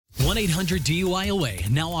1-800-DUI-OA,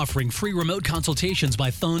 now offering free remote consultations by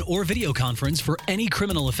phone or video conference for any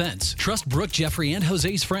criminal offense. Trust Brooke, Jeffrey, and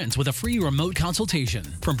Jose's friends with a free remote consultation.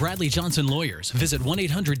 From Bradley Johnson Lawyers, visit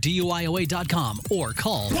 1-800-DUIOA.com or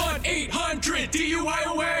call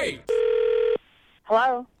 1-800-DUIOA.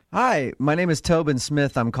 Hello? Hi, my name is Tobin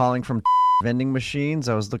Smith. I'm calling from vending machines.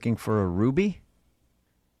 I was looking for a Ruby.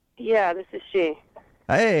 Yeah, this is she.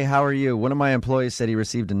 Hey, how are you? One of my employees said he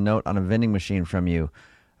received a note on a vending machine from you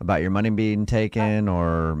about your money being taken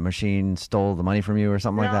or machine stole the money from you or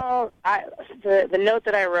something like that. No, the note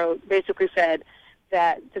that I wrote basically said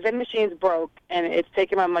that the vending machine's broke and it's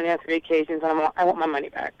taken my money on 3 occasions and I want my money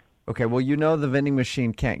back. Okay, well, you know the vending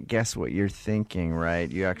machine can't guess what you're thinking, right?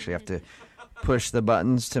 You actually have to push the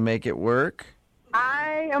buttons to make it work.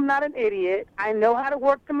 I am not an idiot. I know how to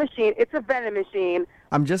work the machine. It's a vending machine.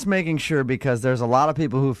 I'm just making sure because there's a lot of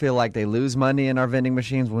people who feel like they lose money in our vending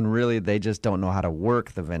machines when really they just don't know how to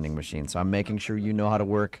work the vending machine. So I'm making sure you know how to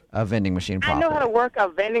work a vending machine properly. I know how to work a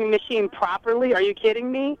vending machine properly. Are you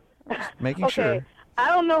kidding me? Making Okay. sure. I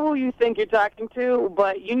don't know who you think you're talking to,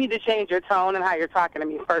 but you need to change your tone and how you're talking to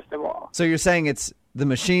me, first of all. So you're saying it's the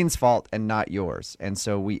machine's fault and not yours, and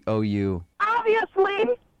so we owe you...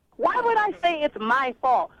 Obviously. Why would I say it's my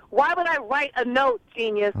fault? Why would I write a note,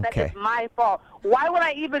 genius, that Okay. it's my fault? Why would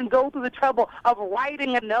I even go through the trouble of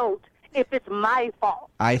writing a note if it's my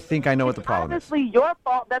fault? I think I know what the problem is. Obviously your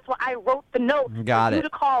fault. That's why I wrote the note Got for it. you to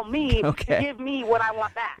call me Okay. to give me what I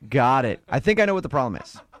want back. Got it. I think I know what the problem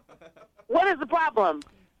is. What is the problem?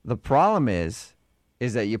 The problem is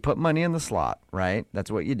that you put money in the slot, right?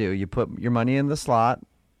 That's what you do. You put your money in the slot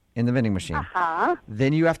in the vending machine. Huh?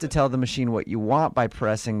 Then you have to tell the machine what you want by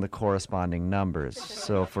pressing the corresponding numbers.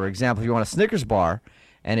 So, for example, if you want a Snickers bar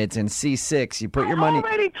and it's in C6, you put your money... I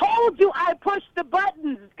already told you I pushed the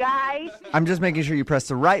buttons, guys. I'm just making sure you press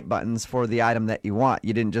the right buttons for the item that you want.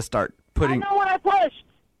 You didn't just start I putting... know what I pushed.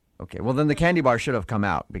 Okay, well, then the candy bar should have come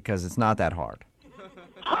out because it's not that hard.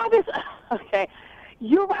 Okay.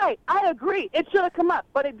 You're right. I agree. It should have come up,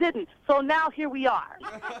 but it didn't. So now here we are.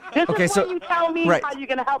 This Okay, is so- when you tell me right. how you're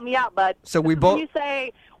going to help me out, bud. So we This is both- when you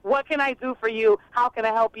say, what can I do for you? How can I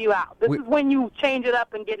help you out? This is when you change it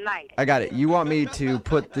up and get nice. I got it. You want me to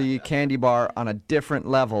put the candy bar on a different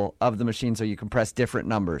level of the machine so you can press different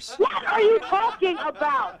numbers. What are you talking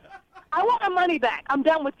about? I want my money back. I'm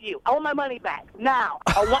done with you. I want my money back. Now,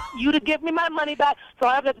 I want you to give me my money back so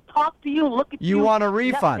I don't have to talk to you, look at you. You want a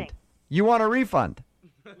refund. Nothing. You want a refund.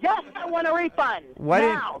 Yes, I want a refund.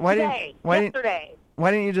 Now, today, yesterday.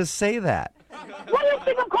 Why didn't you just say that? What do you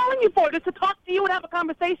think I'm calling you for? Just to talk to you and have a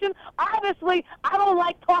conversation? Obviously, I don't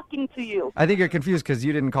like talking to you. I think you're confused because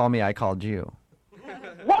you didn't call me, I called you.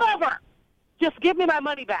 Whatever. Just give me my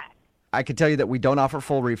money back. I could tell you that we don't offer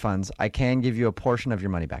full refunds. I can give you a portion of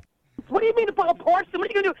your money back. What do you mean to put a portion? What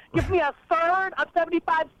are you going to do? Give me a third of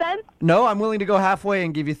 75 cents? No, I'm willing to go halfway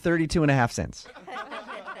and give you 32.5 cents.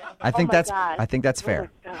 I think my God. I think that's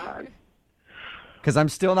fair. Oh, my God. Because I'm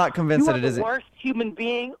still not convinced You that are it the isn't. worst human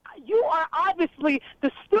being. You are obviously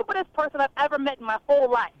the stupidest person I've ever met in my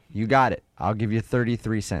whole life. You got it. I'll give you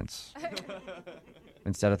 33 cents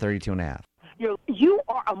instead of 32.5. You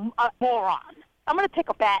are a moron. I'm going to take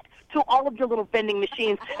a bat to all of your little vending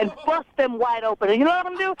machines and bust them wide open. And you know what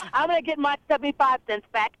I'm going to do? I'm going to get my 75 cents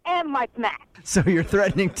back and my snack. So you're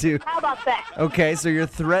threatening to... How about that? Okay, so you're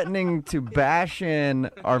threatening to bash in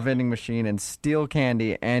our vending machine and steal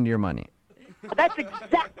candy and your money. That's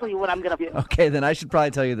exactly what I'm going to do. Okay, then I should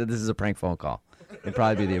probably tell you that this is a prank phone call. It'd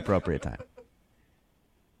probably be the appropriate time.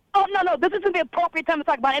 Oh, no, this isn't the appropriate time to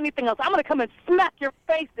talk about anything else. I'm going to come and smack your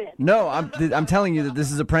face in. No, I'm telling you that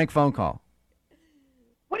this is a prank phone call.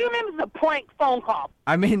 What do you mean this is a prank phone call?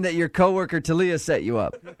 I mean that your coworker Talia set you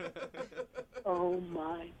up. Oh,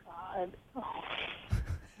 my God. Oh,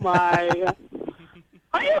 my...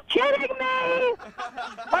 Are you kidding me?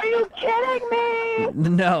 Are you kidding me?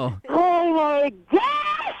 No. Oh, my God!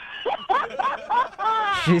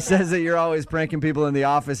 She says that you're always pranking people in the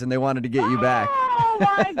office and they wanted to get you back. Oh,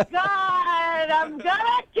 my God! I'm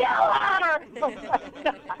gonna kill her! Oh, my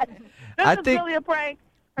God. This is really a prank?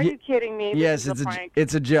 Are you kidding me? Yes, This is a prank.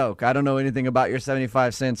 it's a joke. I don't know anything about your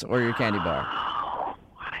 75 cents or your candy bar. Oh,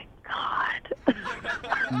 my God.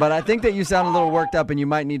 But I think that you sound a little worked up and you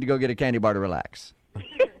might need to go get a candy bar to relax.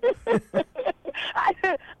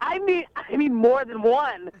 I need more than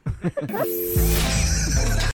one.